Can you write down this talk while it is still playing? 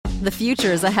The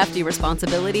future is a hefty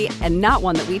responsibility and not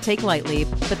one that we take lightly,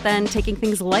 but then taking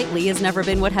things lightly has never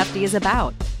been what Hefty is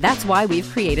about. That's why we've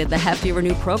created the Hefty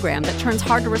Renew program that turns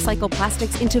hard-to-recycle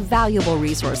plastics into valuable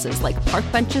resources like park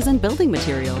benches and building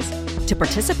materials. To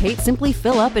participate, simply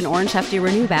fill up an orange Hefty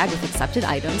Renew bag with accepted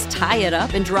items, tie it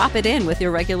up, and drop it in with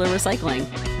your regular recycling.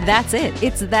 That's it.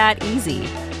 It's that easy.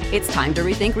 It's time to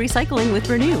rethink recycling with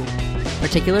Renew.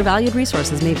 Particular valued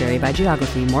resources may vary by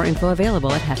geography. More info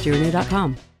available at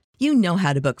heftyrenew.com. You know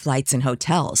how to book flights and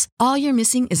hotels. All you're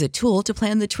missing is a tool to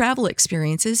plan the travel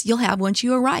experiences you'll have once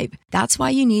you arrive. That's why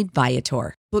you need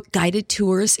Viator. Book guided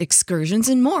tours, excursions,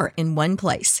 and more in one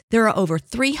place. There are over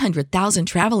 300,000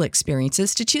 travel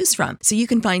experiences to choose from, so you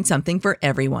can find something for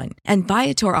everyone. And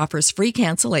Viator offers free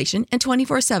cancellation and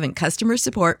 24/7 customer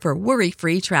support for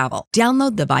worry-free travel.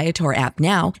 Download the Viator app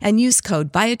now and use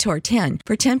code Viator10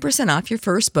 for 10% off your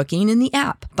first booking in the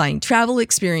app. Find travel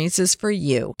experiences for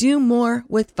you. Do more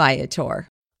with Viator.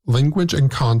 Language and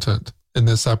content in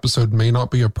this episode may not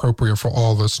be appropriate for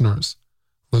all listeners.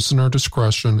 Listener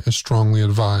discretion is strongly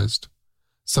advised.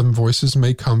 Some voices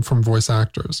may come from voice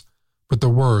actors, but the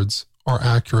words are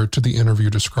accurate to the interview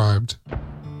described.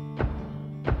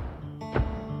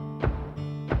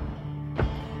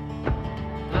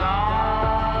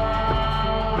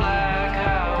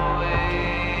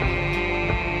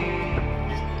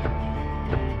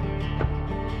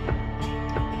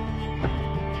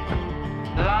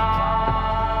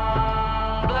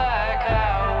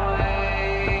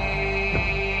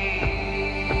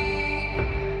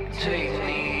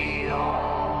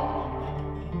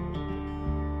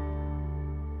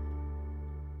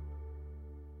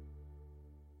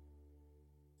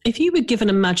 If you were given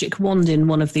a magic wand in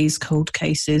one of these cold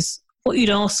cases, what you'd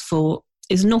ask for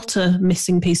is not a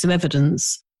missing piece of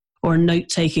evidence or a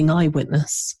note-taking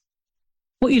eyewitness.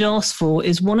 What you'd ask for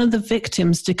is one of the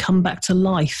victims to come back to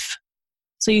life,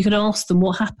 so you could ask them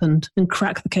what happened and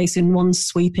crack the case in one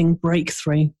sweeping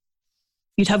breakthrough.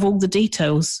 You'd have all the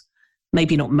details,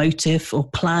 maybe not motive or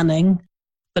planning,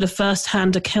 but a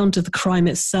first-hand account of the crime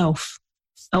itself.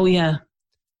 Oh yeah,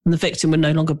 and the victim would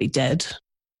no longer be dead.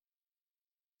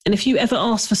 And if you ever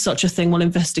asked for such a thing while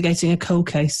investigating a cold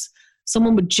case,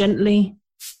 someone would gently,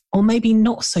 or maybe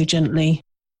not so gently,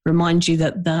 remind you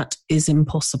that that is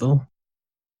impossible.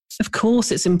 Of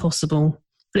course it's impossible,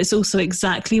 but it's also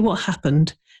exactly what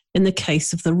happened in the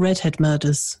case of the Redhead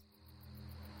murders.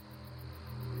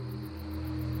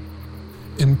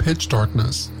 In pitch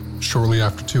darkness, shortly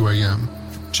after 2 a.m.,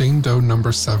 Jane Doe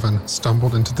number 7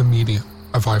 stumbled into the median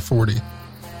of I-40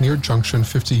 near Junction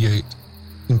 58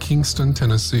 in Kingston,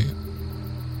 Tennessee.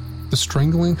 The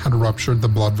strangling had ruptured the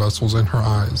blood vessels in her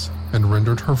eyes and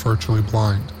rendered her virtually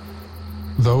blind,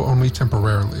 though only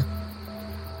temporarily.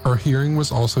 Her hearing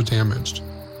was also damaged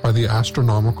by the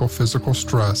astronomical physical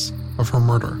stress of her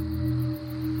murder.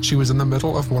 She was in the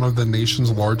middle of one of the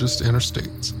nation's largest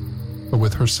interstates, but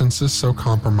with her senses so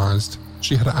compromised,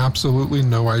 she had absolutely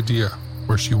no idea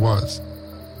where she was.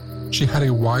 She had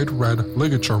a wide red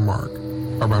ligature mark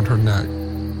around her neck,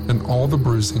 and all the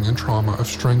bruising and trauma of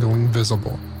strangling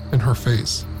visible in her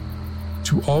face.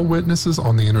 To all witnesses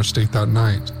on the interstate that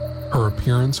night, her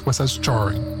appearance was as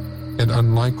jarring and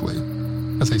unlikely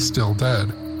as a still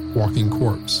dead walking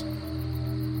corpse.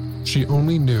 She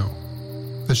only knew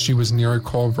that she was near a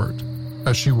culvert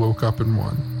as she woke up in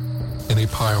one, in a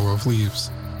pile of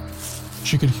leaves.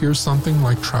 She could hear something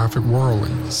like traffic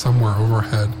whirling somewhere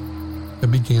overhead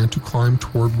and began to climb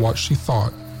toward what she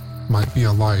thought might be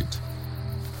a light.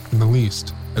 In the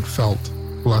least, it felt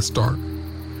less dark.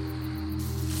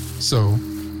 So,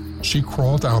 she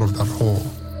crawled out of that hole,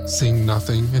 seeing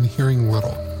nothing and hearing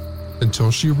little,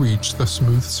 until she reached the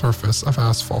smooth surface of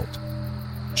asphalt.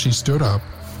 She stood up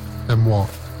and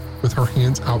walked, with her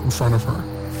hands out in front of her,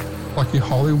 like a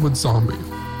Hollywood zombie,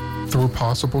 through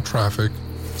possible traffic,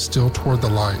 still toward the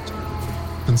light.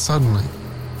 Then suddenly,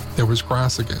 there was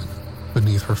grass again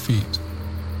beneath her feet.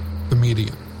 The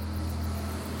median.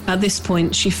 At this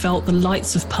point, she felt the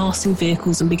lights of passing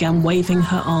vehicles and began waving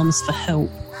her arms for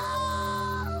help.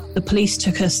 The police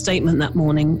took her statement that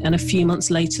morning, and a few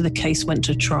months later the case went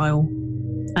to trial.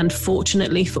 And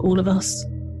fortunately for all of us,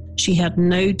 she had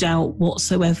no doubt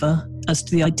whatsoever as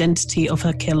to the identity of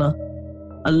her killer,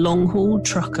 a long-haul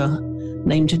trucker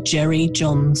named Jerry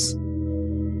Johns.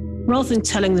 Rather than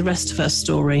telling the rest of her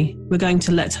story, we're going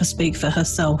to let her speak for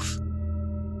herself.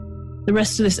 The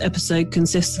rest of this episode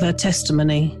consists of her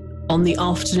testimony on the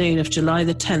afternoon of July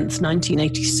the 10th,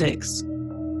 1986.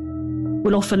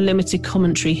 We'll offer limited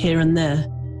commentary here and there,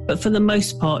 but for the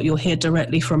most part you'll hear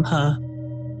directly from her.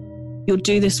 You'll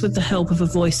do this with the help of a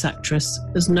voice actress,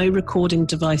 as no recording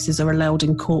devices are allowed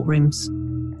in courtrooms.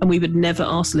 and we would never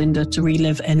ask Linda to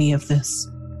relive any of this.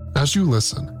 As you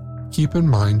listen, keep in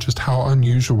mind just how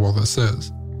unusual this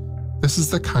is. This is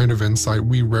the kind of insight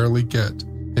we rarely get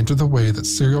into the way that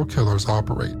serial killers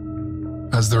operate,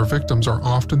 as their victims are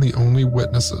often the only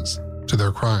witnesses to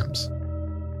their crimes.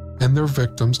 And their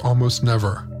victims almost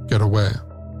never get away.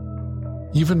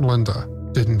 Even Linda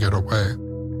didn't get away.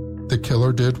 The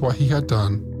killer did what he had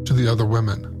done to the other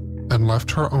women and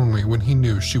left her only when he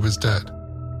knew she was dead.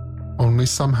 Only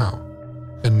somehow,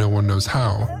 and no one knows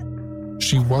how,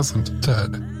 she wasn't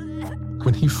dead.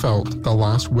 When he felt the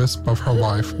last wisp of her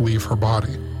life leave her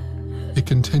body, it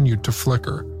continued to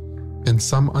flicker in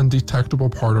some undetectable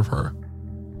part of her.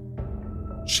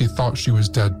 She thought she was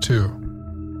dead too,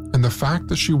 and the fact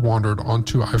that she wandered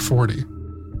onto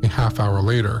I-40 a half hour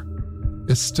later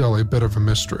is still a bit of a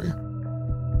mystery.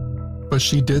 But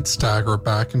she did stagger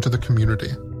back into the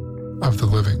community of the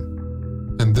living,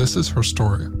 and this is her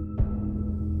story.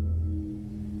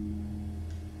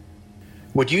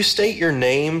 Would you state your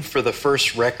name for the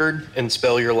first record and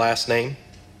spell your last name?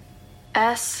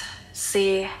 S-C-H-A-C-K-E.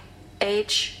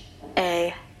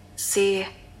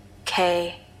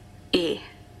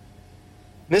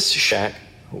 Miss Shack,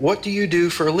 what do you do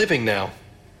for a living now?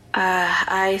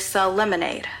 I sell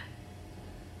lemonade.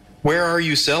 Where are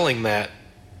you selling that?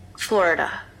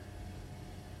 Florida.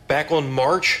 Back on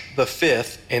March the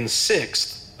 5th and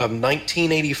 6th of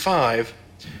 1985,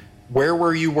 where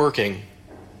were you working?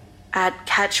 At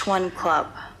Catch One Club.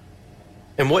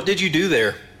 And what did you do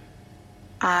there?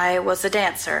 I was a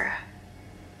dancer.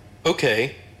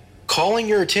 Okay. Calling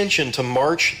your attention to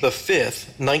March the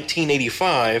 5th,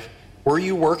 1985, were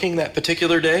you working that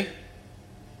particular day?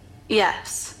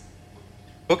 Yes.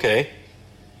 Okay.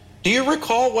 Do you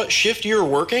recall what shift you were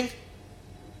working?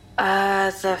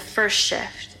 The first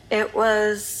shift. It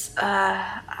was,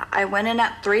 I went in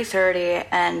at 3:30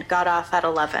 and got off at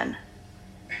 11.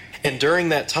 And during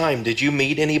that time, did you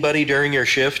meet anybody during your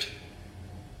shift?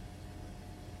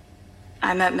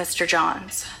 I met Mr.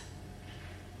 Johns.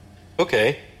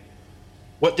 Okay.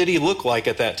 What did he look like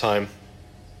at that time?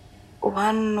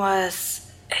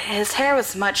 His hair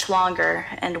was much longer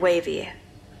and wavy.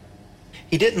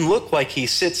 He didn't look like he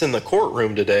sits in the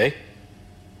courtroom today.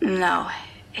 No,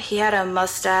 he had a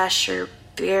mustache or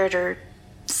beard or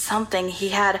something. He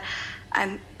had,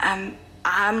 I'm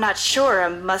not sure, a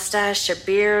mustache, a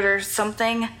beard or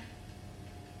something.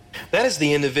 That is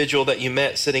the individual that you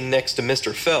met sitting next to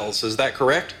Mr. Fells, is that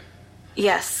correct?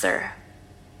 Yes, sir.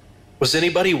 Was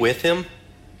anybody with him?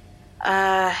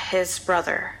 His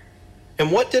brother.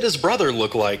 And what did his brother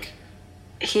look like?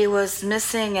 He was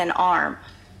missing an arm.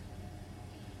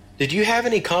 Did you have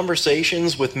any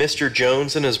conversations with Mr.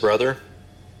 Jones and his brother?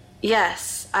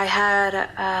 Yes,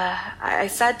 I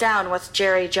sat down with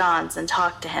Jerry Johns and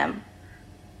talked to him.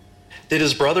 Did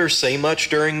his brother say much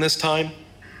during this time?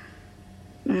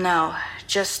 No,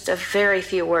 just a very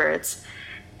few words.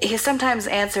 He sometimes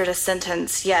answered a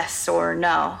sentence yes or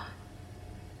no.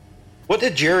 What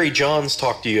did Jerry Johns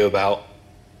talk to you about?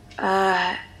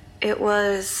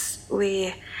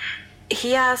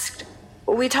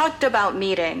 We talked about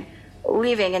leaving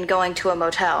and going to a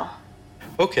motel.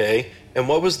 Okay, and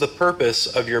what was the purpose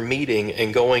of your meeting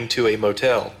and going to a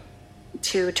motel?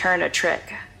 To turn a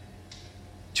trick.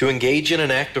 To engage in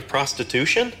an act of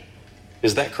prostitution?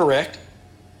 Is that correct?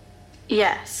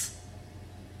 Yes.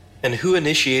 And who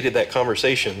initiated that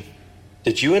conversation?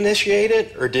 Did you initiate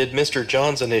it, or did Mr.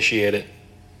 Johns initiate it?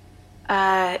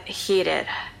 He did.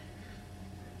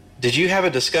 Did you have a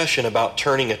discussion about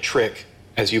turning a trick,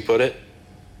 as you put it?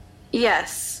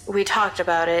 Yes, we talked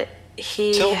about it.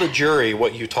 Tell the jury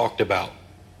what you talked about.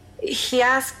 He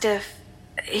asked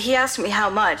me how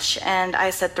much, and I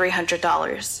said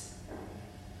 $300.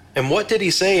 And what did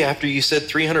he say after you said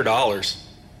 $300?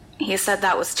 He said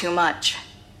that was too much.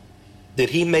 Did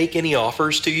he make any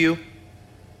offers to you?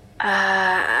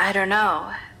 I don't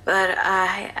know, but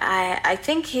I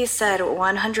think he said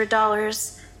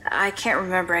 $100. I can't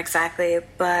remember exactly,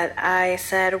 but I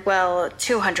said, well,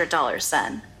 $200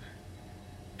 then.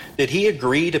 Did he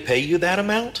agree to pay you that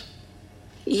amount?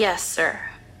 Yes, sir.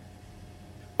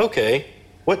 Okay.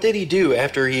 What did he do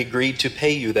after he agreed to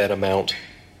pay you that amount?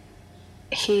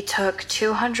 He took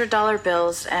 $200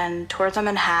 bills and tore them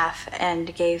in half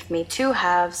and gave me 2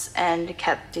 halves and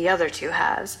kept the other 2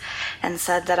 halves and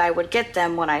said that I would get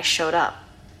them when I showed up.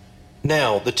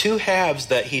 Now, the 2 halves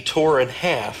that he tore in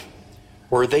half,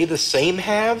 were they the same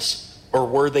halves or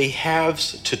were they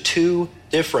halves to 2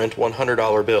 different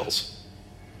 $100 bills?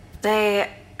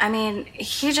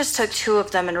 He just took 2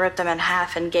 of them and ripped them in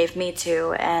half and gave me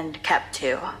 2 and kept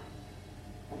 2.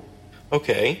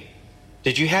 Okay.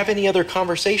 Did you have any other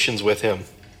conversations with him?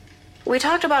 We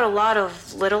talked about a lot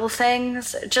of little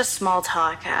things, just small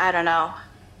talk, I don't know.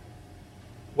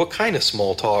 What kind of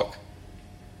small talk?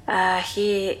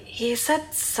 He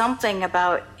said something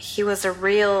about he was a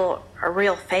real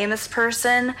famous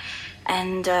person,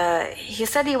 and he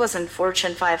said he was in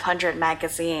Fortune 500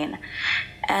 magazine.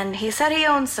 And he said he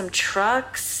owned some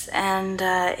trucks, and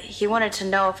he wanted to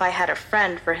know if I had a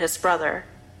friend for his brother.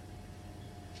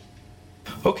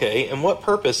 Okay, and what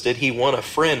purpose did he want a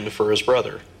friend for his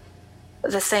brother?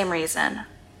 The same reason.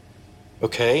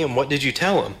 Okay, and what did you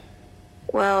tell him?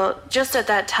 Well, just at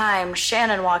that time,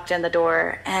 Shannon walked in the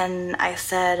door, and I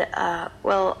said,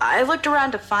 I looked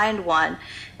around to find one,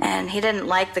 and he didn't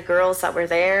like the girls that were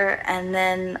there, and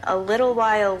then a little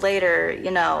while later,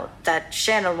 that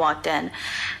Shannon walked in,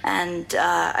 and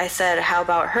I said, how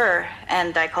about her?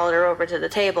 And I called her over to the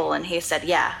table, and he said,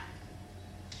 yeah.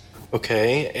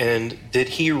 Okay, and did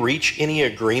he reach any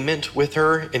agreement with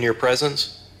her in your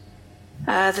presence?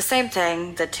 The same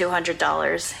thing, the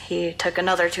 $200. He took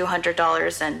another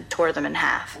 $200 and tore them in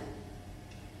half.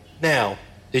 Now,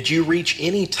 did you reach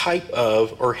any type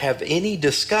of or have any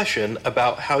discussion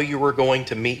about how you were going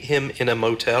to meet him in a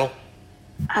motel?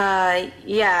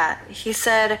 Yeah. He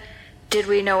said, did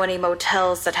we know any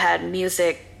motels that had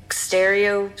music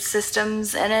stereo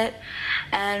systems in it?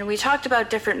 And we talked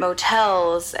about different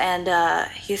motels, and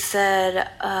he said,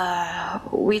 I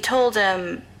told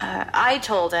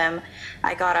him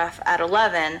I got off at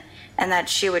 11, and that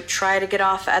she would try to get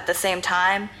off at the same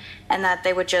time, and that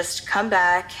they would just come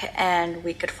back and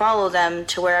we could follow them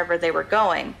to wherever they were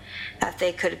going, that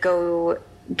they could go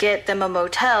get them a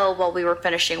motel while we were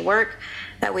finishing work,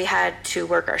 that we had to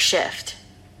work our shift.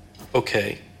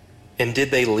 Okay. And did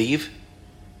they leave?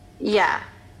 Yeah.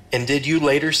 And did you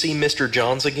later see Mr.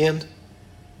 Johns again?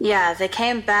 Yeah, they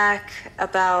came back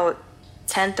about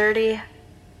 10:30.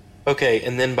 Okay,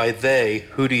 and then by they,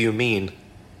 who do you mean?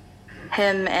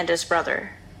 Him and his brother.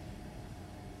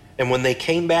 And when they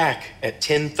came back at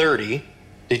 10:30,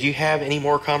 did you have any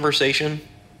more conversation?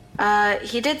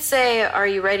 He did say, are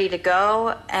you ready to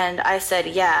go? And I said,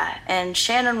 yeah. And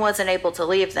Shannon wasn't able to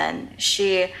leave then.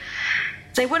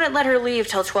 They wouldn't let her leave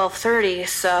till 12:30,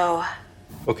 so...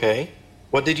 Okay.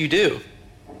 What did you do?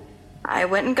 I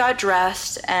went and got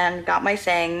dressed and got my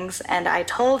things, and I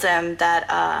told him that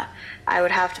I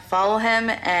would have to follow him,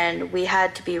 and we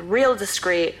had to be real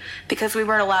discreet because we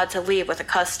weren't allowed to leave with a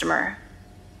customer.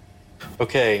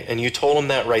 Okay, and you told him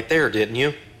that right there, didn't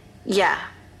you? Yeah.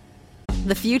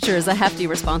 The future is a hefty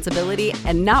responsibility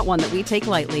and not one that we take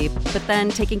lightly, but then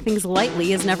taking things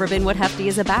lightly has never been what Hefty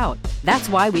is about. That's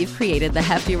why we've created the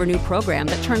Hefty Renew program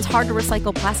that turns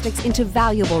hard-to-recycle plastics into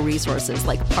valuable resources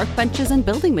like park benches and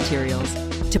building materials.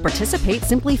 To participate,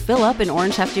 simply fill up an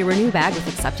orange Hefty Renew bag with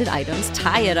accepted items,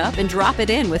 tie it up, and drop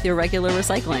it in with your regular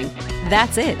recycling.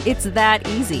 That's it. It's that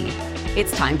easy.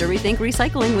 It's time to rethink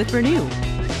recycling with Renew.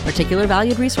 Particular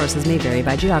valued resources may vary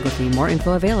by geography. More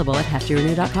info available at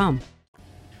heftyrenew.com.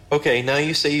 Okay, now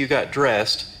you say you got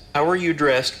dressed. How were you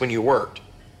dressed when you worked?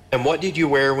 And what did you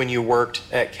wear when you worked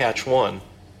at Catch One?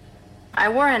 I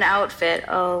wore an outfit,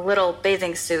 a little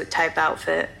bathing suit type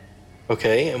outfit.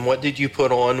 Okay, and what did you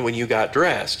put on when you got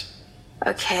dressed?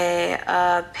 Okay,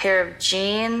 a pair of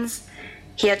jeans.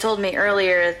 He had told me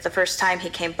earlier, the first time he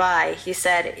came by, he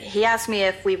asked me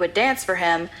if we would dance for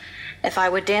him, if I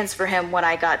would dance for him when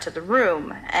I got to the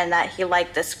room, and that he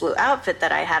liked this blue outfit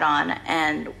that I had on,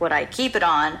 and would I keep it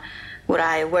on? Would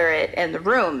I wear it in the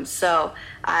room? So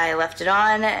I left it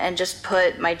on and just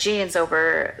put my jeans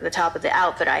over the top of the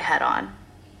outfit I had on.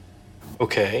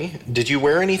 Okay. Did you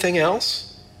wear anything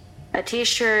else? A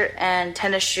t-shirt and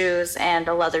tennis shoes and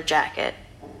a leather jacket.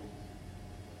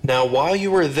 Now, while you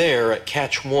were there at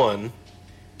Catch One,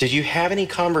 did you have any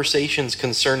conversations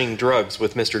concerning drugs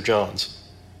with Mr. Johns?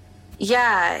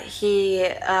 Yeah, he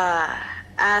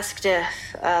asked if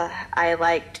I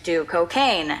liked to do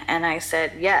cocaine, and I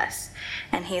said yes.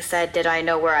 And he said, did I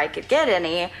know where I could get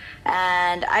any?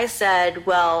 And I said,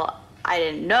 well, I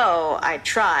didn't know, I'd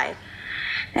try.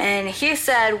 And he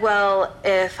said, well,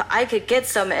 if I could get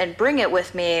some and bring it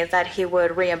with me, that he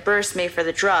would reimburse me for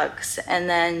the drugs. And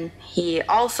then he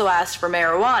also asked for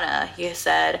marijuana, he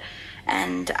said,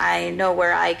 and I know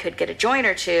where I could get a joint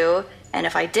or two, and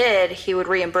if I did, he would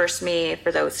reimburse me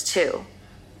for those too.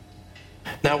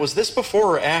 Now, was this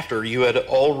before or after you had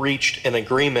all reached an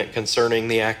agreement concerning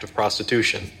the act of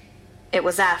prostitution? It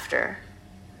was after.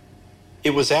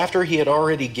 It was after he had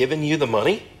already given you the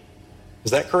money?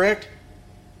 Is that correct?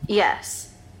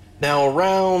 Yes. Now,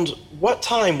 around what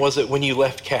time was it when you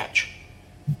left Catch?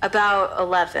 About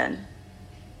 11.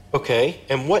 Okay,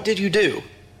 and what did you do?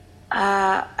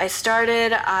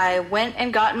 I went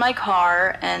and got in my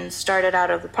car and started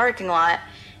out of the parking lot,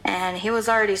 and he was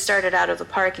already started out of the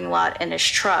parking lot in his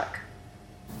truck.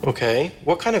 Okay.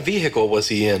 What kind of vehicle was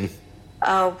he in?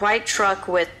 A white truck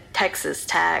with Texas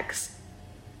tags.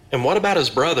 And what about his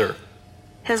brother?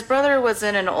 His brother was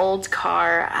in an old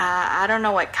car. I don't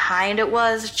know what kind it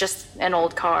was, just an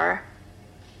old car.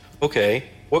 Okay.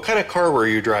 What kind of car were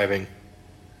you driving?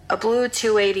 A blue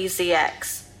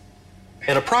 280ZX.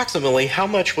 And approximately how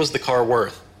much was the car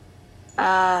worth?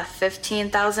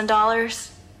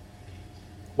 $15,000.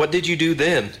 What did you do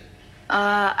then?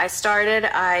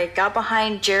 I got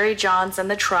behind Jerry Johns in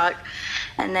the truck,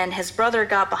 and then his brother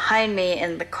got behind me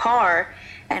in the car,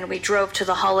 and we drove to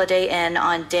the Holiday Inn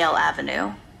on Dale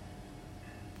Avenue.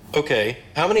 Okay.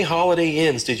 How many Holiday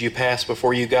Inns did you pass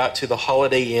before you got to the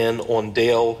Holiday Inn on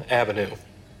Dale Avenue?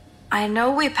 I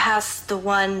know we passed the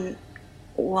one.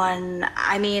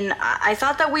 I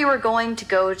thought that we were going to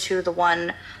go to the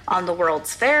one on the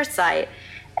World's Fair site,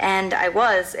 and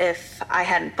if I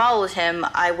hadn't followed him,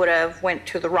 I would have went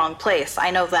to the wrong place.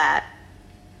 I know that.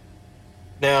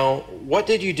 Now, what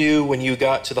did you do when you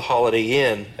got to the Holiday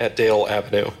Inn at Dale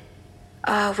Avenue?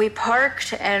 We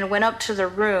parked and went up to the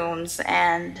rooms,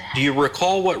 and... Do you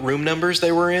recall what room numbers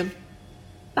they were in?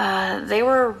 They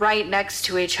were right next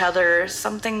to each other,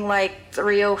 something like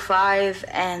 305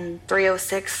 and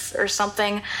 306 or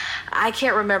something. I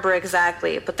can't remember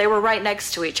exactly, but they were right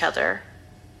next to each other.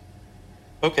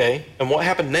 Okay, and what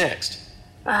happened next?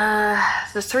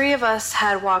 The three of us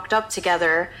had walked up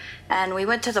together, and we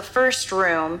went to the first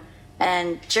room,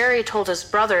 and Jerry told his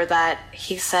brother that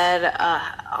he said,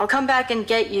 I'll come back and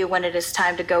get you when it is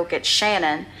time to go get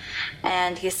Shannon.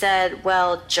 And he said,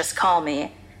 well, just call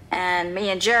me. And me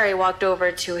and Jerry walked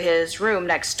over to his room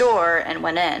next door and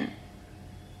went in.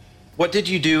 What did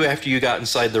you do after you got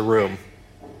inside the room?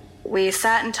 We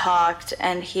sat and talked,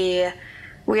 and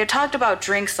we had talked about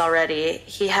drinks already.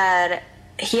 He had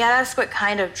asked what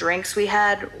kind of drinks we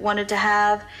wanted to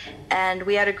have, and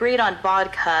we had agreed on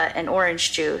vodka and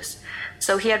orange juice.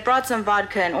 So he had brought some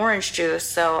vodka and orange juice,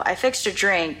 so I fixed a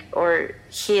drink, or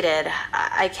he did.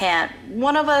 I can't.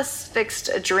 One of us fixed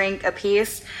a drink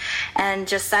apiece and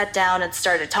just sat down and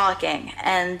started talking,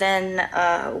 and then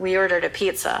we ordered a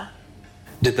pizza.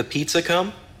 Did the pizza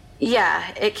come?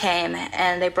 Yeah, it came,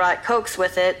 and they brought Cokes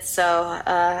with it, so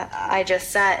I just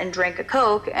sat and drank a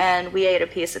Coke, and we ate a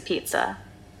piece of pizza.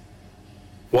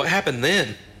 What happened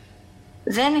then?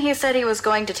 Then he said he was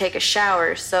going to take a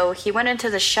shower, so he went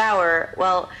into the shower.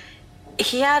 Well,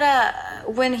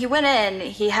 when he went in,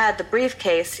 he had the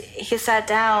briefcase. He sat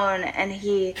down, and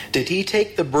Did he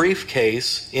take the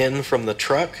briefcase in from the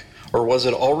truck, or was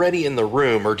it already in the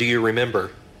room, or do you remember?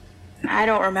 I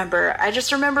don't remember. I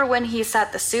just remember when he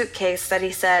sat the suitcase that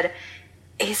he said,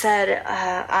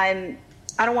 I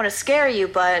don't want to scare you,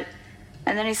 but,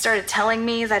 and then he started telling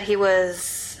me that he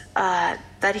was a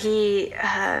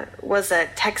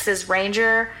Texas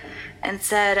Ranger, and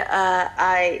said,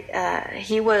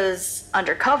 he was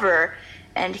undercover,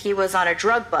 and he was on a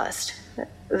drug bust.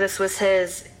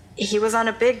 He was on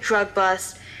a big drug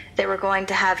bust they were going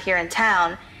to have here in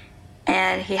town,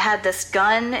 and he had this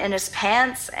gun in his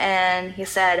pants, and he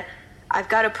said, I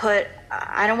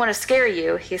don't want to scare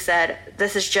you. He said,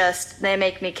 they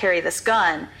make me carry this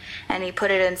gun. And he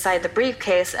put it inside the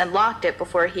briefcase and locked it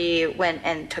before he went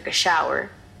and took a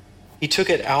shower. He took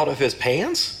it out of his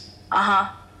pants?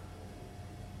 Uh-huh.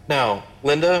 Now,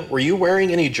 Linda, were you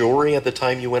wearing any jewelry at the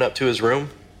time you went up to his room?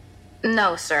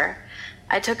 No, sir.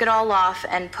 I took it all off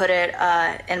and put it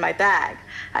in my bag.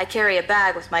 I carry a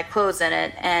bag with my clothes in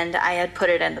it, and I had put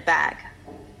it in the bag.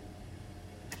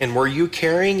 And were you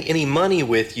carrying any money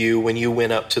with you when you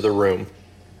went up to the room?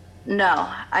 No,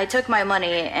 I took my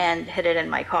money and hid it in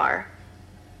my car.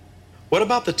 What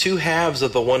about the two halves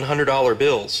of the $100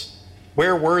 bills?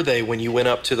 Where were they when you went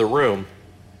up to the room?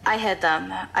 I hid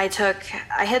them. I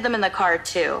hid them in the car,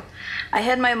 too. I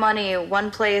hid my money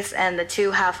one place and the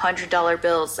two $100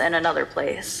 bills in another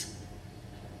place.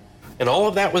 And all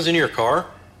of that was in your car?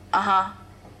 Uh-huh.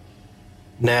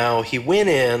 Now, he went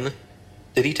in.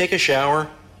 Did he take a shower?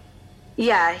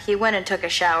 Yeah, he went and took a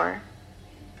shower.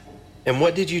 And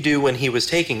what did you do when he was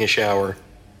taking a shower?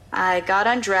 I got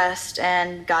undressed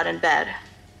and got in bed.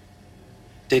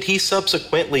 Did he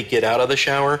subsequently get out of the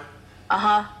shower?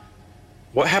 Uh-huh.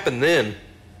 What happened then?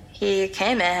 He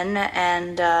came in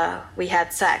and we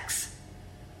had sex.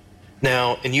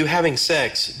 Now, in you having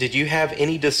sex, did you have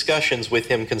any discussions with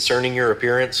him concerning your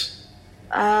appearance?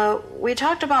 We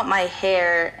talked about my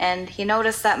hair, and he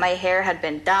noticed that my hair had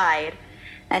been dyed,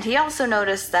 and he also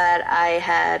noticed that I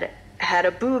had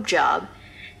a boob job,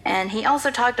 And he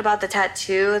also talked about the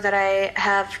tattoo that I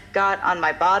have got on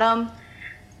my bottom.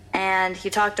 And he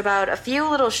talked about a few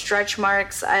little stretch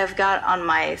marks I've got on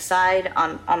my side,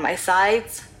 on my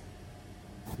sides.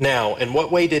 Now, in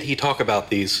what way did he talk about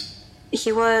these?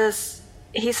 He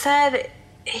said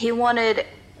he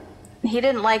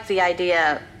didn't like the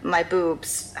idea, my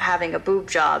boobs, having a boob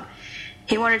job.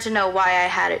 He wanted to know why I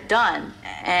had it done.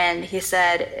 And he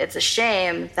said it's a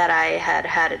shame that I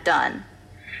had it done.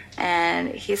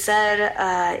 And he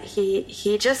said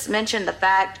he just mentioned the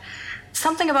fact,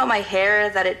 something about my hair,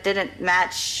 that it didn't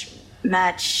match.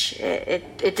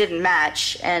 It didn't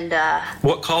match. And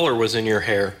what color was in your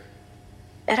hair?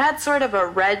 It had sort of a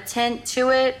red tint to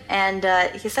it. And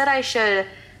he said I should,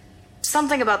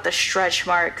 something about the stretch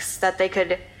marks, that they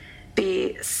could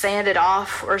be sanded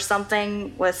off or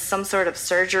something, with some sort of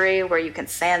surgery where you can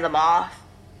sand them off.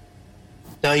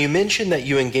 Now, you mentioned that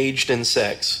you engaged in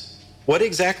sex. What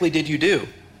exactly did you do?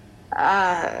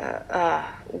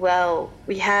 Well,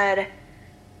 we had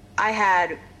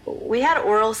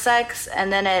oral sex,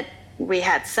 and then we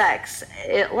had sex.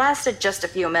 It lasted just a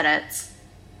few minutes.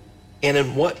 And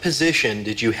in what position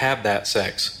did you have that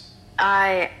sex?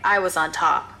 I was on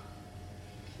top.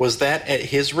 Was that at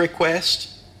his request,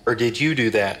 or did you do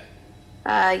that?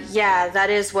 Yeah, that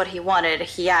is what he wanted.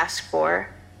 He asked for.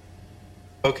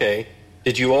 Okay.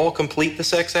 Did you all complete the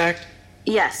sex act?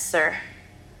 Yes, sir.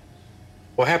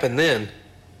 What happened then?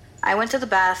 I went to the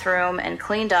bathroom and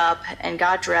cleaned up and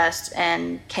got dressed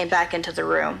and came back into the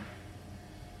room.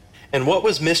 And what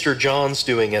was Mr. Johns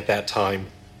doing at that time?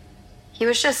 He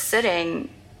was just sitting.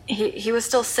 He was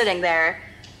still sitting there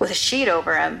with a sheet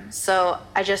over him. So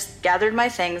I just gathered my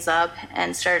things up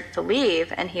and started to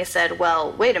leave. And he said,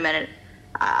 well, wait a minute.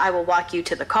 I will walk you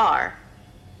to the car.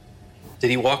 Did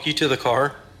he walk you to the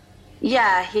car?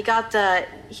 Yeah, he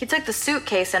took the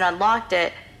suitcase and unlocked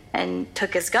it and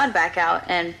took his gun back out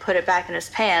and put it back in his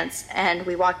pants, and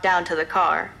we walked down to the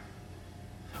car.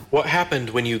 What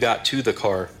happened when you got to the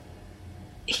car?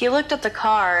 He looked at the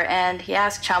car and he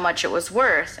asked how much it was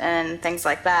worth and things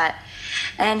like that.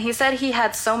 And he said he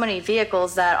had so many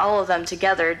vehicles that all of them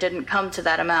together didn't come to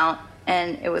that amount,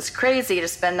 and it was crazy to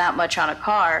spend that much on a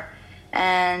car.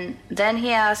 And then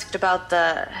he asked about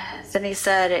then he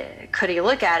said, could he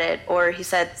look at it? Or he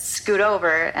said, scoot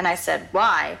over. And I said,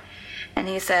 why? And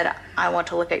he said, I want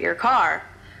to look at your car.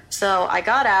 So I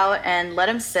got out and let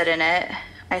him sit in it.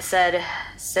 I said,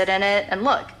 sit in it and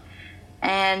look.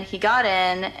 And he got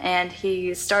in and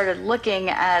he started looking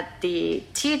at the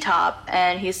T-top,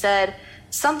 and he said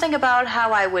something about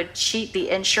how I would cheat the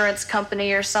insurance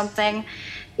company or something.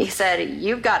 He said,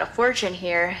 you've got a fortune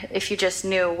here if you just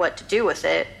knew what to do with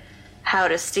it, how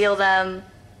to steal them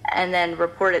and then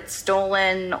report it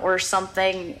stolen or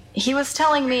something. He was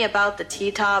telling me about the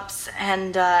T-tops,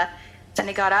 and then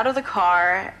he got out of the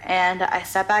car and I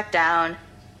sat back down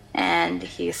and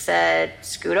he said,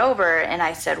 scoot over. And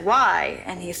I said, why?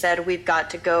 And he said, we've got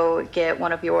to go get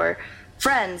one of your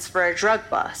friends for a drug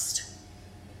bust.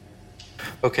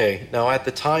 Okay, now at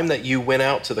the time that you went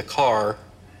out to the car,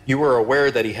 you were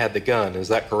aware that he had the gun, is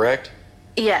that correct?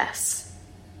 Yes.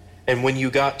 And when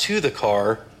you got to the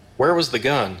car, where was the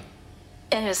gun?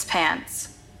 In his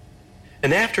pants.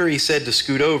 And after he said to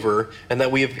scoot over and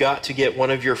that we have got to get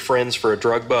one of your friends for a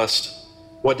drug bust,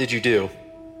 what did you do?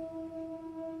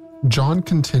 John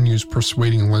continues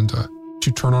persuading Linda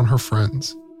to turn on her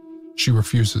friends. She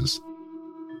refuses.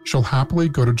 She'll happily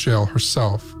go to jail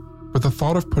herself, but the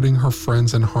thought of putting her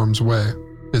friends in harm's way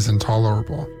is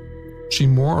intolerable. She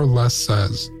more or less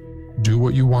says, do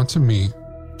what you want to me,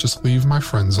 just leave my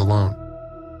friends alone.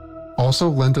 Also,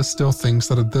 Linda still thinks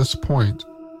that at this point,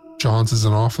 Johns is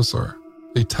an officer,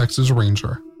 a Texas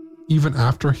Ranger, even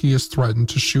after he has threatened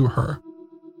to shoot her.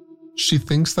 She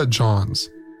thinks that Johns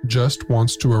just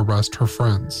wants to arrest her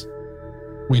friends.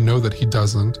 We know that he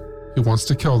doesn't. He wants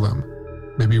to kill them,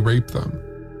 maybe rape them,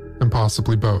 and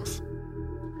possibly both.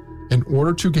 In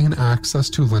order to gain access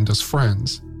to Linda's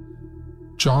friends,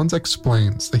 Johns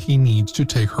explains that he needs to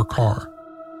take her car.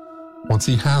 Once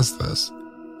he has this,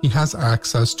 he has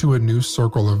access to a new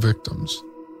circle of victims.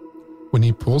 When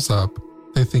he pulls up,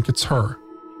 they think it's her,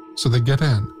 so they get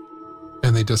in,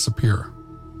 and they disappear.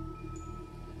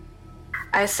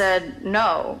 I said,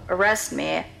 no, arrest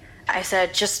me. I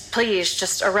said, please,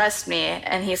 just arrest me.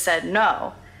 And he said,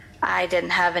 no. I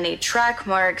didn't have any track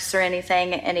marks or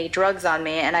anything, any drugs on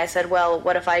me. And I said, well,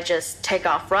 what if I just take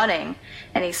off running?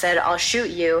 And he said, I'll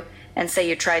shoot you and say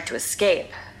you tried to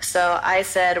escape. So I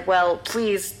said, well,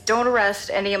 please don't arrest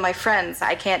any of my friends.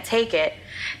 I can't take it.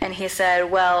 And he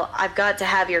said, well, I've got to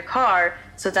have your car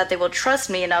so that they will trust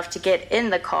me enough to get in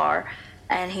the car.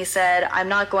 And he said, I'm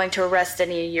not going to arrest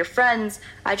any of your friends.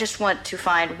 I just want to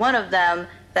find one of them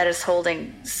that is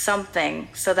holding something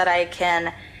so that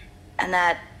and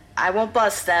that I won't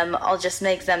bust them. I'll just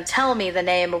make them tell me the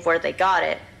name of where they got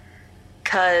it.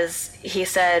 Because he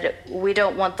said, we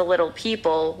don't want the little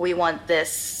people. We want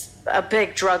a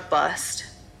big drug bust.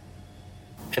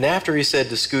 And after he said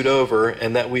to scoot over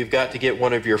and that we've got to get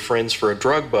one of your friends for a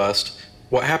drug bust,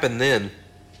 what happened then?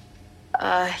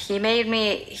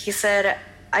 He said,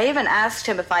 I even asked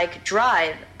him if I could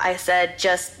drive. I said,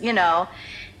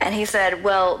 and he said,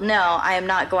 well, no, I am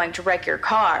not going to wreck your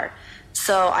car.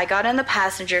 So I got in the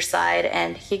passenger side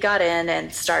and he got in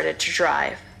and started to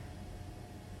drive.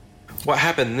 What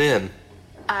happened then?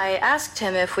 I asked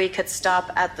him if we could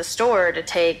stop at the store to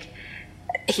take,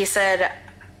 he said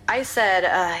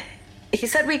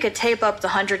we could tape up the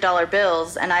 $100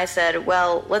 bills, and I said,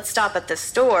 well, let's stop at the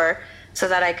store so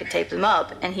that I could tape them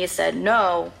up. And he said,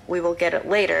 no, we will get it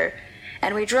later.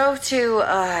 And we drove to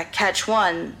Catch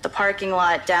One, the parking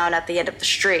lot down at the end of the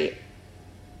street.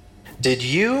 Did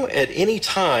you at any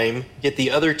time get the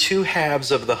other 2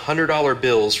 halves of the $100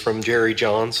 bills from Jerry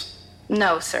Johns?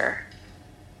 No, sir.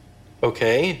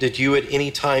 Okay, did you at any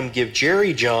time give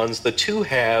Jerry Johns the 2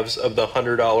 halves of the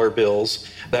 $100 bills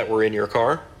that were in your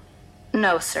car?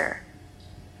 No, sir.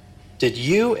 Did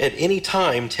you at any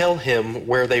time tell him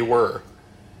where they were?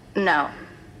 No.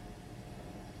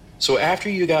 So after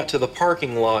you got to the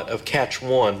parking lot of Catch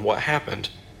One, what happened?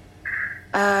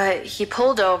 He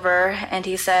pulled over and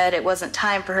he said it wasn't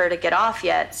time for her to get off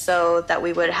yet, so that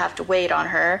we would have to wait on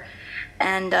her.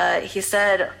 And he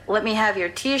said, let me have your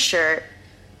t-shirt.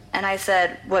 And I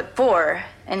said, what for?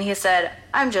 And he said,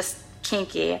 I'm just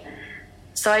kinky.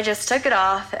 So I just took it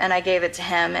off and I gave it to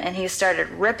him, and he started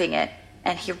ripping it.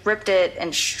 And he ripped it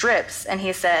in strips, and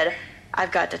he said,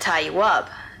 I've got to tie you up.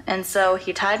 And so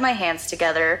he tied my hands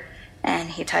together and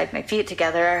he tied my feet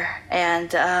together,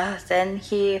 and then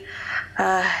he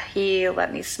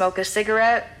let me smoke a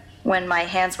cigarette when my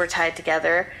hands were tied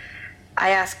together. I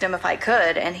asked him if I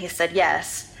could, and he said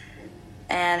yes,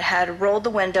 and had rolled the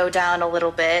window down a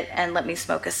little bit and let me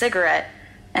smoke a cigarette.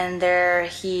 And there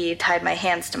he tied my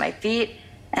hands to my feet,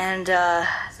 and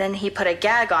then he put a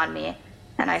gag on me,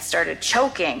 and I started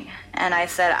choking, and I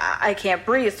said, I can't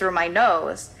breathe through my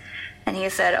nose. And he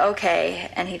said,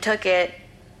 okay, and he took it,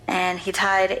 and he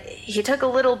took a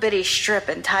little bitty strip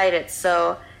and tied it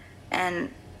so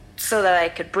that I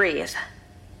could breathe.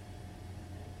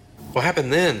 What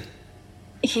happened then?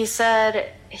 He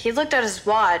said, he looked at his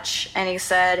watch and he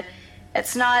said,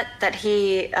 it's not that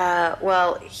he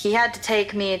had to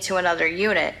take me to another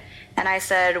unit. And I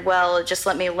said, well, just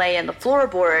let me lay in the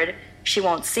floorboard. She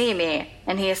won't see me.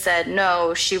 And he said,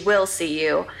 no, she will see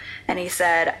you. And he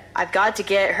said, I've got to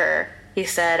get her. He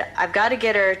said, I've got to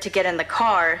get her to get in the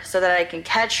car so that I can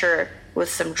catch her with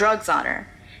some drugs on her.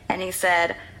 And he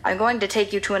said, I'm going to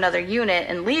take you to another unit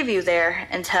and leave you there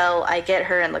until I get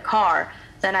her in the car.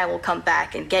 Then I will come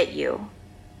back and get you.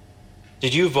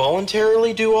 Did you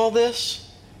voluntarily do all this?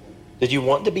 Did you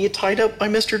want to be tied up by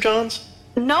Mr. Johns?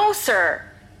 No, sir.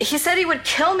 He said he would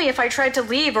kill me if I tried to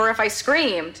leave or if I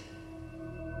screamed.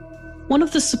 One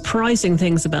of the surprising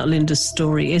things about Linda's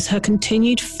story is her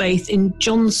continued faith in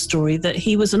John's story that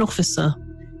he was an officer,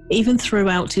 even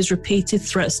throughout his repeated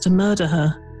threats to murder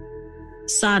her.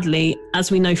 Sadly,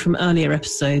 as we know from earlier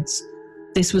episodes,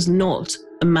 this was not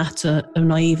a matter of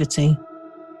naivety.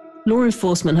 Law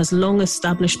enforcement has long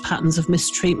established patterns of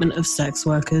mistreatment of sex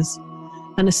workers,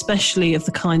 and especially of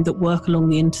the kind that work along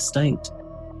the interstate.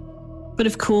 But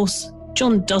of course,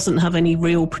 John doesn't have any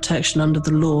real protection under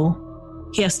the law.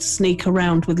 He has to sneak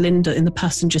around with Linda in the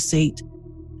passenger seat,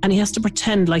 and he has to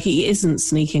pretend like he isn't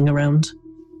sneaking around.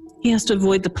 He has to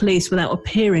avoid the police without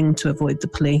appearing to avoid the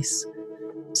police.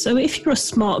 So if you're a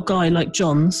smart guy like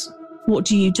John's, what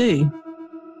do?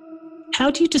 How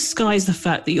do you disguise the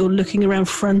fact that you're looking around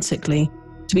frantically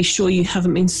to be sure you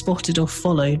haven't been spotted or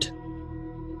followed?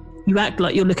 You act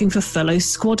like you're looking for fellow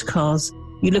squad cars.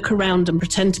 You look around and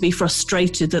pretend to be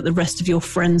frustrated that the rest of your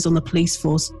friends on the police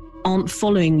force aren't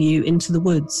following you into the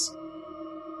woods.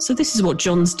 So this is what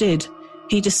Johns did.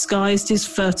 He disguised his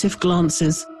furtive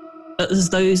glances as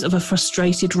those of a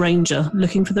frustrated ranger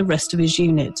looking for the rest of his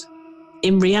unit.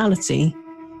 In reality,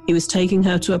 he was taking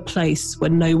her to a place where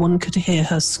no one could hear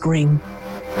her scream.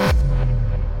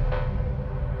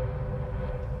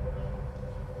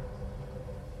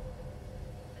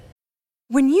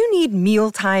 When you need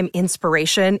mealtime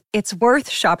inspiration, it's worth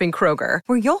shopping Kroger,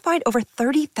 where you'll find over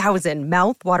 30,000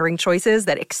 mouth-watering choices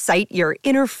that excite your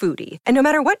inner foodie. And no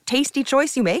matter what tasty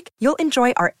choice you make, you'll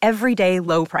enjoy our everyday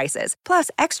low prices, plus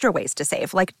extra ways to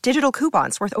save, like digital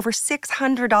coupons worth over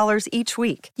 $600 each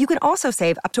week. You can also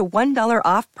save up to $1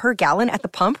 off per gallon at the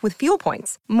pump with fuel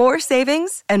points. More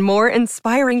savings and more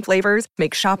inspiring flavors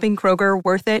make shopping Kroger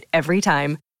worth it every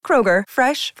time. Kroger,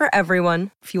 fresh for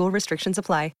everyone. Fuel restrictions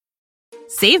apply.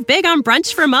 Save big on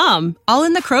brunch for mom, all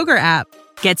in the Kroger app.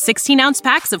 Get 16-ounce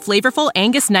packs of flavorful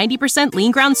Angus 90%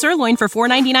 lean ground sirloin for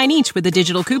 $4.99 each with a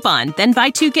digital coupon. Then buy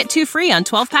 2, get 2 free on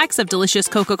 12 packs of delicious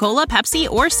Coca-Cola, Pepsi,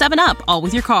 or 7-Up, all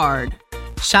with your card.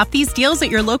 Shop these deals at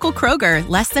your local Kroger,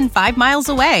 less than 5 miles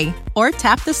away. Or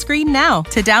tap the screen now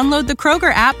to download the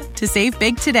Kroger app to save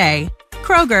big today.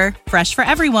 Kroger, fresh for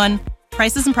everyone.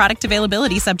 Prices and product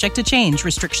availability subject to change.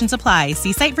 Restrictions apply.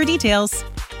 See site for details.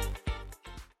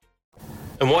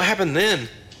 And what happened then?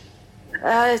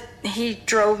 He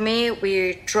drove me.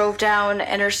 We drove down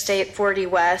Interstate 40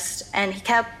 West, and he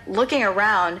kept looking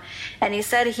around, and he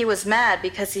said he was mad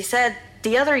because he said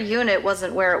the other unit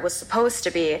wasn't where it was supposed to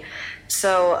be.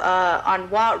 So on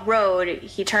Watt Road,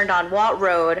 he turned on Watt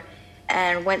Road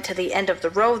and went to the end of the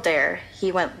road there.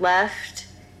 He went left,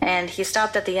 and he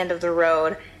stopped at the end of the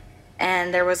road,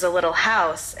 and there was a little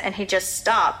house, and he just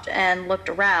stopped and looked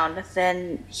around.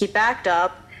 Then he backed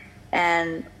up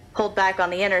and pulled back on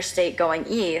the interstate going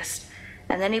east.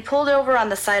 And then he pulled over on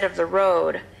the side of the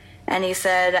road, and he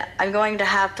said, "I'm going to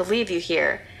have to leave you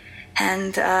here."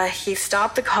 And he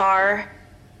stopped the car,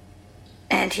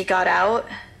 and he got out,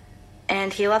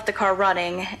 and he left the car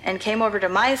running and came over to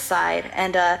my side,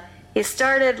 and he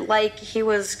started like he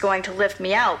was going to lift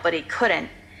me out, but he couldn't.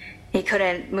 He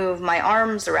couldn't move my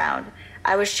arms around.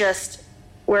 I was just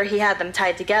where he had them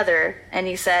tied together, and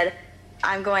he said,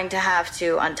 "I'm going to have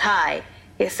to untie."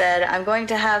 He said, "I'm going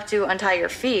to have to untie your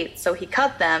feet." So he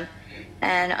cut them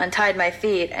and untied my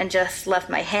feet and just left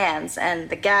my hands and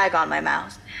the gag on my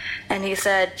mouth. And he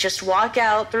said, "Just walk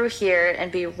out through here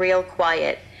and be real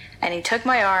quiet." And he took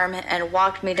my arm and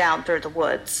walked me down through the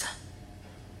woods.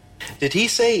 Did he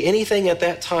say anything at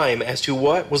that time as to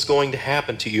what was going to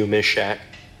happen to you, Miss Shack?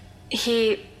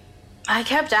 I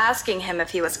kept asking him if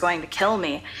he was going to kill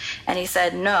me, and he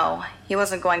said no, he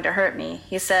wasn't going to hurt me.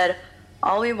 He said,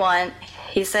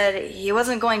 he said he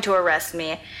wasn't going to arrest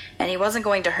me, and he wasn't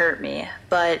going to hurt me,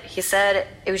 but he said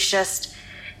it was just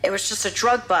a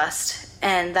drug bust,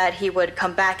 and that he would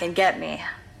come back and get me.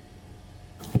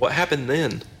 What happened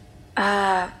then?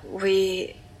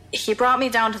 He brought me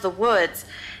down to the woods,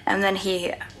 and then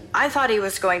I thought he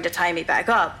was going to tie me back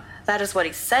up. That is what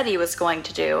he said he was going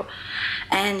to do.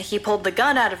 And he pulled the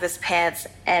gun out of his pants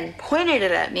and pointed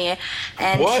it at me.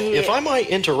 And If I might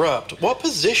interrupt, what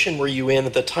position were you in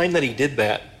at the time that he did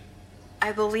that?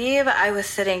 I believe I was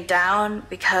sitting down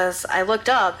because I looked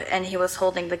up and he was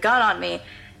holding the gun on me.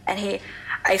 And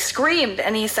I screamed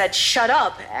and he said, "Shut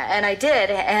up." And I did.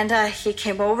 And he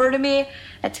came over to me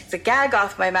and took the gag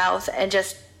off my mouth and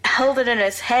just held it in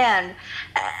his hand.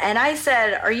 And I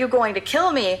said, "Are you going to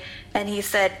kill me?" And he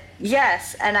said,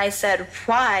 "Yes." And I said,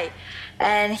 "Why?"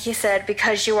 And he said,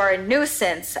 "Because you are a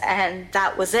nuisance." And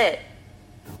that was it.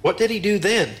 What did he do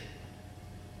then?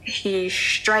 He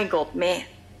strangled me.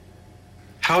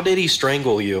 How did he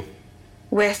strangle you?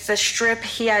 With the strip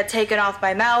he had taken off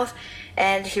my mouth,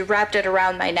 and he wrapped it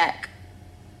around my neck.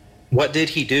 What did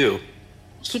he do?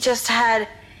 He just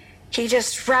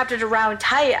wrapped it around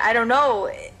tight. I don't know.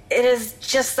 It is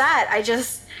just that.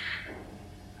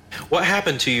 What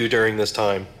happened to you during this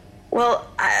time? Well,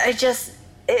 it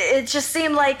just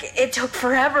seemed like it took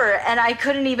forever, and I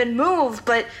couldn't even move,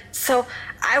 but so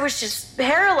I was just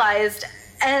paralyzed,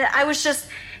 and it was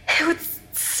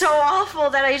so awful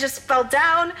that I just fell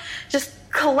down, just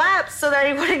collapsed so that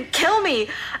he wouldn't kill me.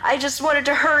 I just wanted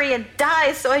to hurry and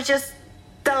die, so I just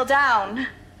fell down.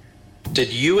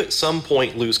 Did you at some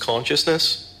point lose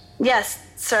consciousness? Yes,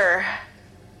 sir.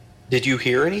 Did you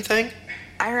hear anything?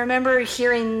 I remember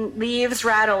hearing leaves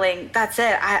rattling. That's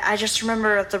it. I just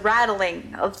remember the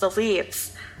rattling of the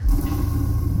leaves.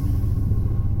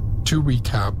 To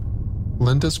recap,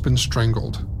 Linda's been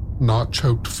strangled, not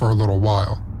choked for a little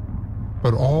while,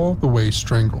 but all the way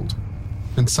strangled,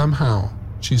 and somehow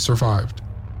she survived.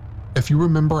 If you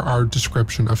remember our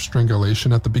description of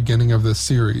strangulation at the beginning of this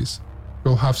series,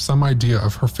 you'll have some idea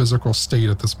of her physical state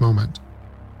at this moment.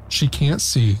 She can't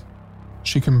see,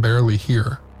 she can barely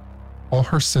hear. All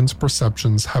her sense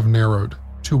perceptions have narrowed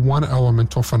to one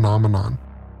elemental phenomenon.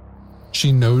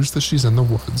 She knows that she's in the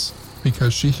woods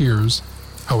because she hears,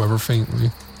 however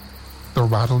faintly, the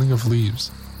rattling of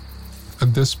leaves.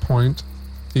 At this point,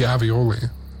 The alveoli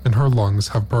in her lungs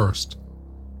have burst,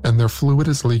 and their fluid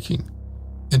is leaking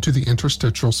into the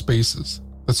interstitial spaces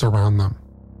that surround them.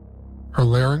 Her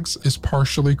larynx is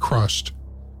partially crushed,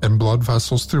 and blood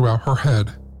vessels throughout her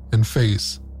head and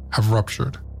face have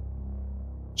ruptured.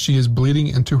 She is bleeding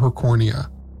into her cornea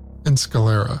and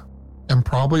sclera, and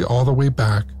probably all the way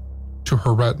back to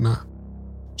her retina.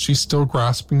 She's still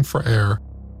grasping for air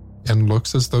and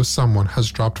looks as though someone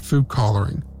has dropped food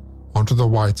coloring onto the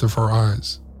whites of her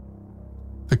eyes.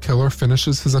 The killer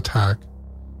finishes his attack,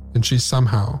 and she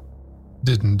somehow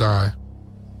didn't die.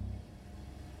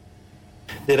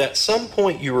 Did at some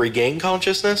point you regain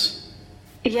consciousness?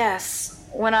 Yes.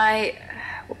 When I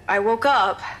woke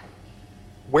up.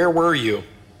 Where were you?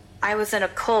 I was in a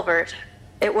culvert.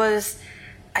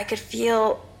 I could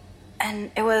feel, and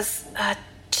it was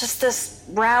just this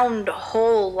round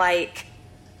hole like.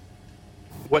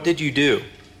 What did you do?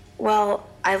 Well,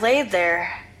 I laid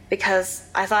there because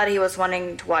I thought he was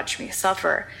wanting to watch me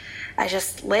suffer. I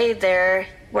just laid there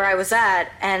where I was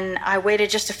at, and I waited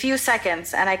just a few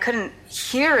seconds, and I couldn't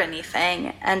hear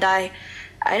anything, and I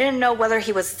didn't know whether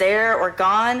he was there or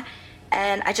gone,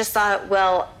 and I just thought,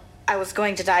 well, I was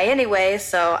going to die anyway,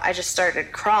 so I just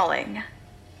started crawling.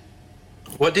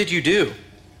 What did you do?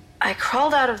 I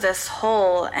crawled out of this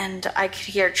hole, and I could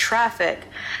hear traffic.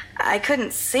 I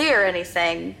couldn't see or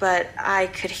anything, but I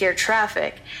could hear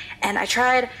traffic, and I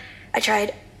tried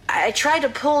to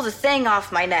pull the thing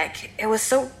off my neck. It was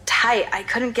so tight, I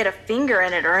couldn't get a finger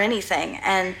in it or anything,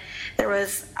 and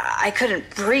I couldn't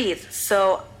breathe,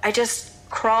 so I just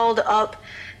crawled up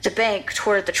the bank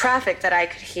toward the traffic that I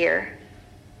could hear.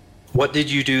 What did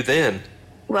you do then?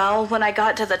 Well, when I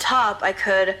got to the top, I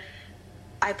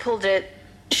pulled it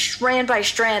strand by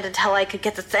strand until I could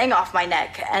get the thing off my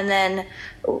neck, and then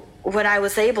when I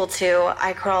was able to,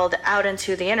 I crawled out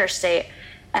into the interstate,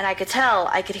 and I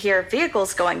could hear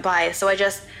vehicles going by, so I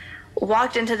just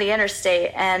walked into the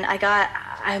interstate, and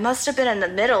I must have been in the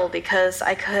middle because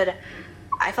I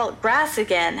felt grass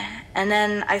again, and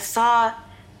then I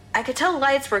could tell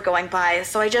lights were going by,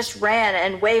 so I just ran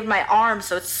and waved my arms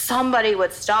so somebody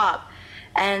would stop,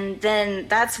 and then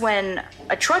that's when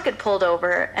a truck had pulled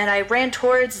over, and I ran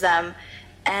towards them,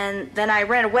 and then I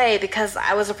ran away because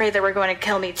I was afraid they were going to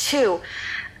kill me too.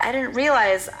 I didn't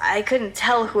realize I couldn't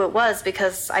tell who it was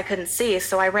because I couldn't see,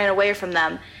 so I ran away from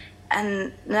them.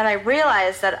 And then I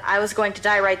realized that I was going to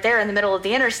die right there in the middle of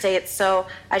the interstate, so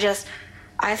I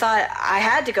thought I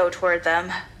had to go toward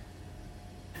them.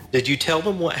 Did you tell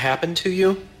them what happened to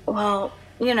you? Well,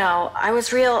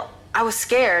 I was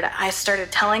scared. I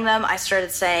started telling them, I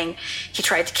started saying, he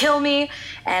tried to kill me,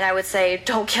 and I would say,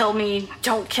 don't kill me,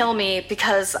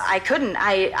 because I couldn't.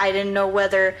 I didn't know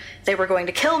whether they were going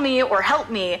to kill me or help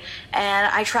me, and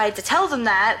I tried to tell them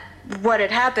that, what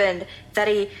had happened, that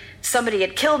somebody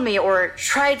had killed me or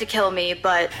tried to kill me,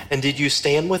 but... And did you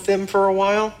stand with them for a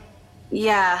while?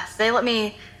 Yeah, they let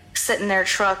me sit in their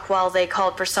truck while they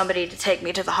called for somebody to take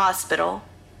me to the hospital.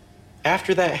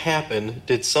 After that happened,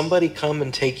 did somebody come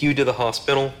and take you to the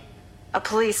hospital? A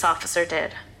police officer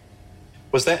did.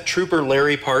 Was that Trooper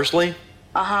Larry Parsley?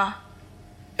 Uh-huh.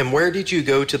 And where did you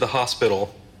go to the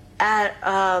hospital?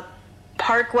 At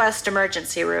Park West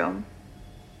emergency room.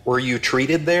 Were you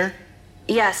treated there?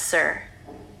 Yes, sir.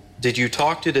 Did you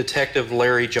talk to Detective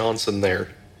Larry Johnson there?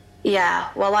 Yeah,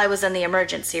 while I was in the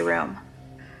emergency room.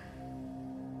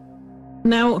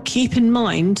 Now, keep in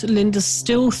mind, Linda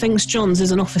still thinks Johns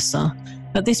is an officer.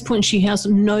 At this point, she has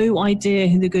no idea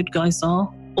who the good guys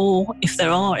are, or if there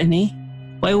are any.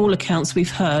 By all accounts we've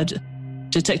heard,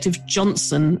 Detective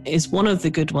Johnson is one of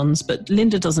the good ones, but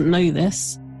Linda doesn't know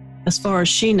this. As far as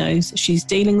she knows, she's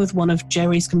dealing with one of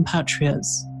Jerry's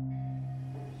compatriots.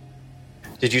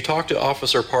 Did you talk to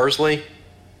Officer Parsley,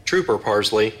 Trooper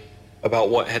Parsley,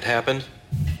 about what had happened?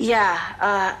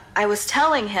 Yeah, I was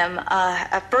telling him,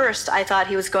 at first I thought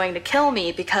he was going to kill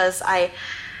me because I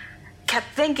kept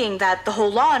thinking that the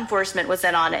whole law enforcement was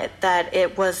in on it, that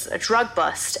it was a drug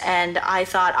bust, and I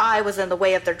thought I was in the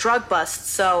way of their drug bust,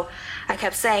 so I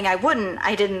kept saying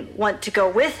I didn't want to go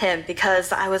with him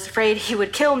because I was afraid he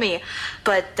would kill me,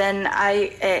 but then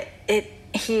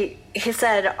he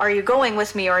said, "Are you going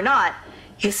with me or not?"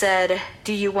 He said,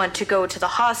 "Do you want to go to the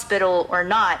hospital or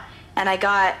not?" And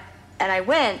I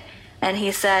went, and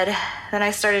he said, then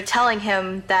I started telling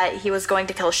him that he was going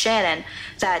to kill Shannon,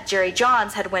 that Jerry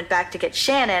Johns had went back to get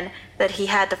Shannon, that he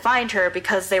had to find her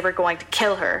because they were going to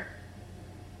kill her.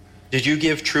 Did you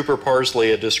give Trooper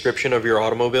Parsley a description of your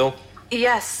automobile?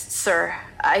 Yes, sir,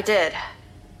 I did.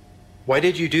 Why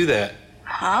did you do that?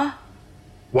 Huh?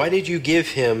 Why did you give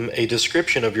him a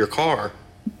description of your car?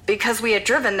 because we had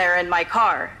driven there in my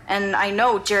car, and I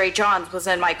know Jerry Johns was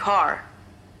in my car.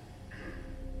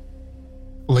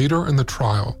 Later in the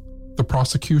trial, the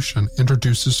prosecution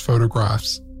introduces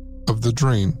photographs of the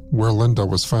drain where Linda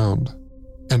was found,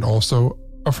 and also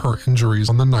of her injuries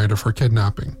on the night of her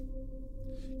kidnapping.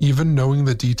 Even knowing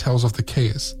the details of the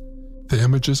case, the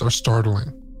images are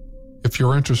startling. If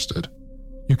you're interested,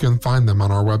 you can find them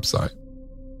on our website.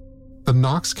 The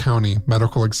Knox County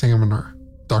Medical Examiner,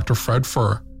 Dr. Fred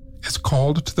Furr, is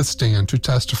called to the stand to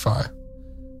testify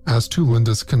as to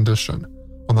Linda's condition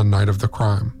on the night of the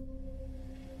crime.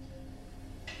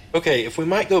 Okay, if we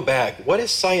might go back, what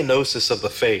is cyanosis of the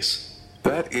face?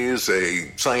 That is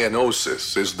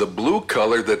cyanosis is the blue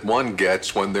color that one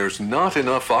gets when there's not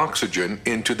enough oxygen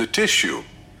into the tissue.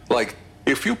 Like,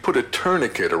 if you put a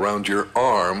tourniquet around your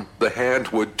arm, the hand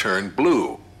would turn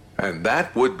blue, and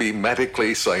that would be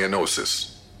medically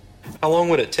cyanosis. How long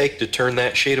would it take to turn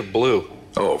that shade of blue?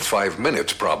 5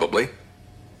 minutes probably.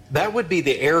 That would be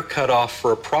the air cutoff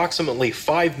for approximately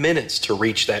 5 minutes to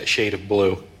reach that shade of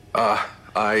blue.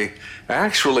 I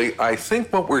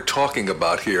think what we're talking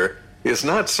about here is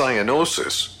not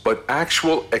cyanosis, but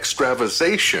actual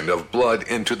extravasation of blood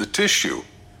into the tissue,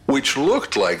 which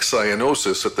looked like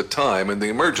cyanosis at the time in the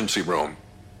emergency room.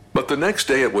 But the next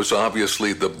day it was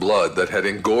obviously the blood that had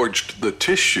engorged the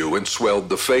tissue and swelled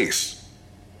the face.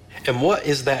 And what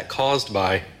is that caused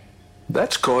by?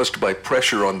 That's caused by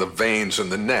pressure on the veins in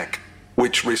the neck,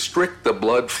 which restrict the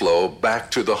blood flow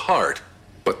back to the heart.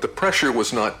 But the pressure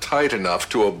was not tight enough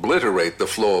to obliterate the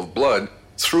flow of blood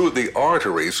through the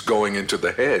arteries going into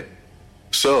the head.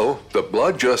 So the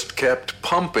blood just kept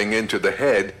pumping into the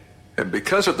head, and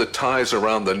because of the ties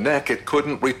around the neck, it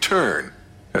couldn't return,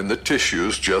 and the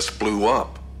tissues just blew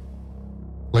up.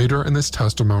 Later in this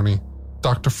testimony,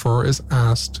 Dr. Furr is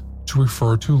asked to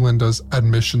refer to Linda's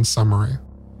admission summary.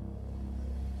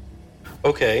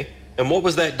 Okay, and what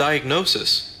was that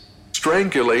diagnosis?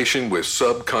 Strangulation with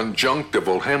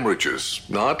subconjunctival hemorrhages,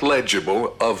 not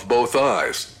legible, of both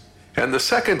eyes. And the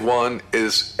second one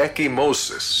is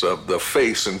ecchymosis of the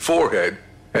face and forehead,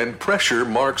 and pressure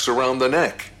marks around the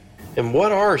neck. And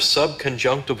what are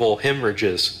subconjunctival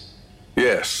hemorrhages?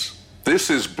 Yes, this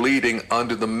is bleeding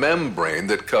under the membrane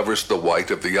that covers the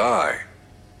white of the eye.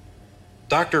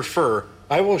 Dr. Furr,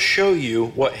 I will show you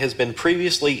what has been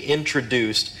previously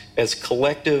introduced as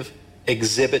Collective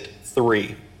Exhibit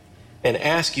 3 and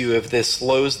ask you if this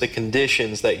slows the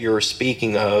conditions that you're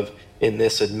speaking of in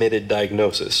this admitted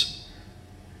diagnosis.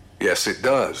 Yes, it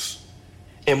does.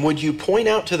 And would you point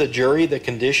out to the jury the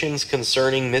conditions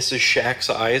concerning Mrs. Shack's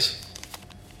eyes?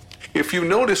 If you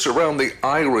notice around the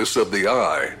iris of the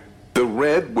eye, the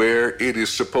red where it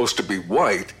is supposed to be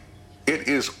white, it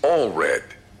is all red.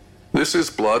 This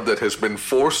is blood that has been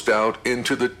forced out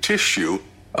into the tissue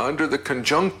under the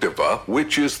conjunctiva,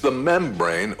 which is the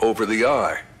membrane over the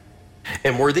eye.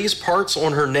 And were these parts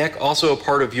on her neck also a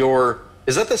part of your...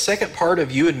 Is that the second part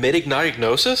of you admitting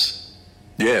diagnosis?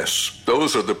 Yes,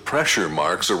 those are the pressure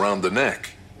marks around the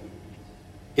neck.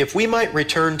 If we might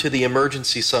return to the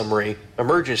emergency summary,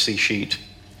 emergency sheet,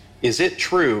 is it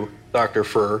true, Dr.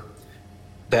 Furr,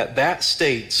 that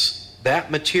states that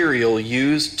material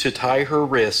used to tie her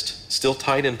wrist still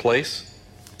tied in place?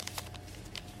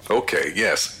 Okay,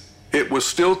 yes. It was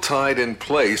still tied in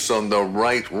place on the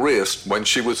right wrist when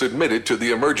she was admitted to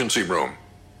the emergency room.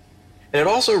 And it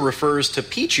also refers to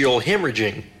pechial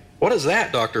hemorrhaging. What is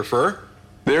that, Dr. Furr?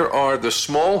 There are the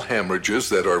small hemorrhages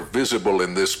that are visible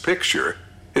in this picture,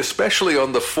 especially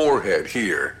on the forehead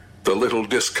here, the little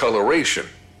discoloration.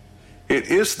 It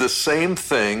is the same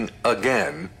thing,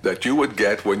 again, that you would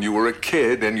get when you were a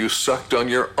kid and you sucked on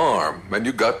your arm and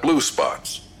you got blue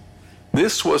spots.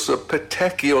 This was a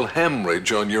petechial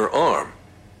hemorrhage on your arm,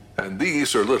 and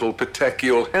these are little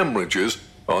petechial hemorrhages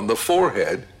on the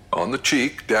forehead, on the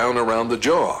cheek, down around the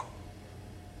jaw.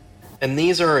 And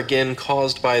these are again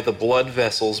caused by the blood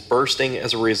vessels bursting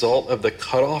as a result of the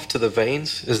cutoff to the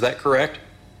veins, is that correct?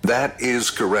 That is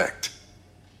correct.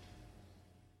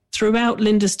 Throughout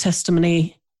Linda's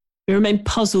testimony, we remained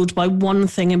puzzled by one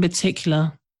thing in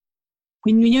particular.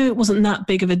 We knew it wasn't that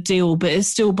big of a deal, but it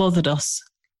still bothered us.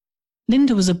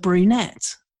 Linda was a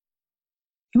brunette.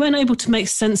 We weren't able to make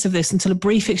sense of this until a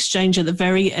brief exchange at the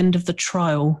very end of the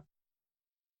trial,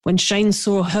 when Shane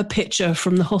saw her picture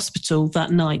from the hospital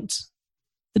that night.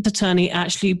 The attorney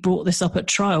actually brought this up at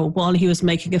trial while he was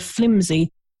making a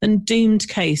flimsy and doomed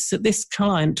case that this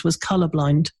client was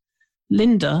colourblind.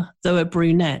 Linda, though a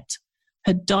brunette,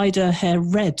 had dyed her hair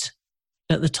red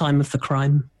at the time of the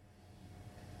crime.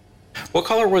 What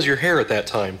color was your hair at that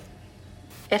time?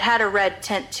 It had a red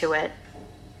tint to it.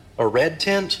 A red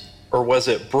tint, or was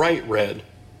it bright red?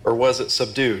 or was it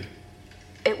subdued?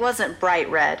 It wasn't bright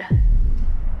red.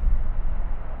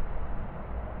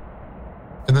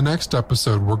 In the next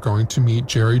episode, we're going to meet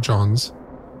Jerry Johns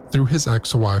through his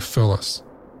ex-wife Phyllis,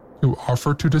 who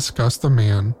offered to discuss the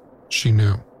man she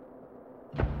knew.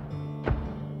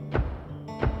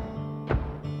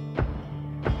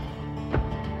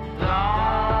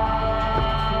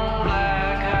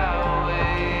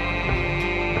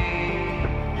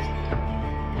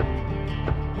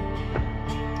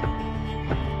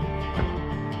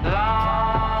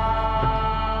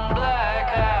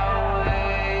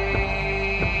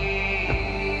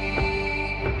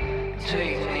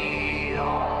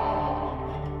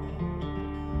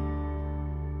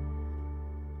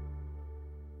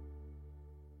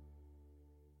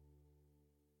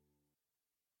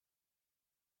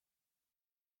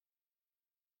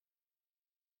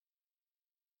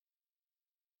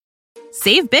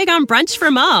 Save big on brunch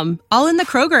for mom, all in the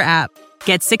Kroger app.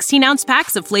 Get 16-ounce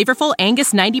packs of flavorful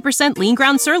Angus 90% lean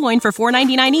ground sirloin for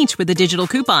 $4.99 each with a digital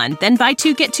coupon. Then buy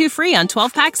 2, get 2 free on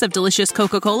 12 packs of delicious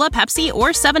Coca-Cola, Pepsi, or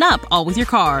 7-Up, all with your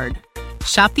card.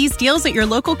 Shop these deals at your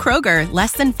local Kroger,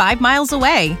 less than 5 miles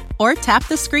away. Or tap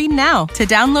the screen now to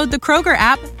download the Kroger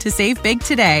app to save big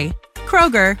today.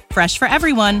 Kroger, fresh for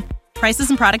everyone. Prices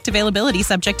and product availability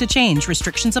subject to change.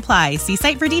 Restrictions apply. See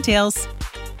site for details.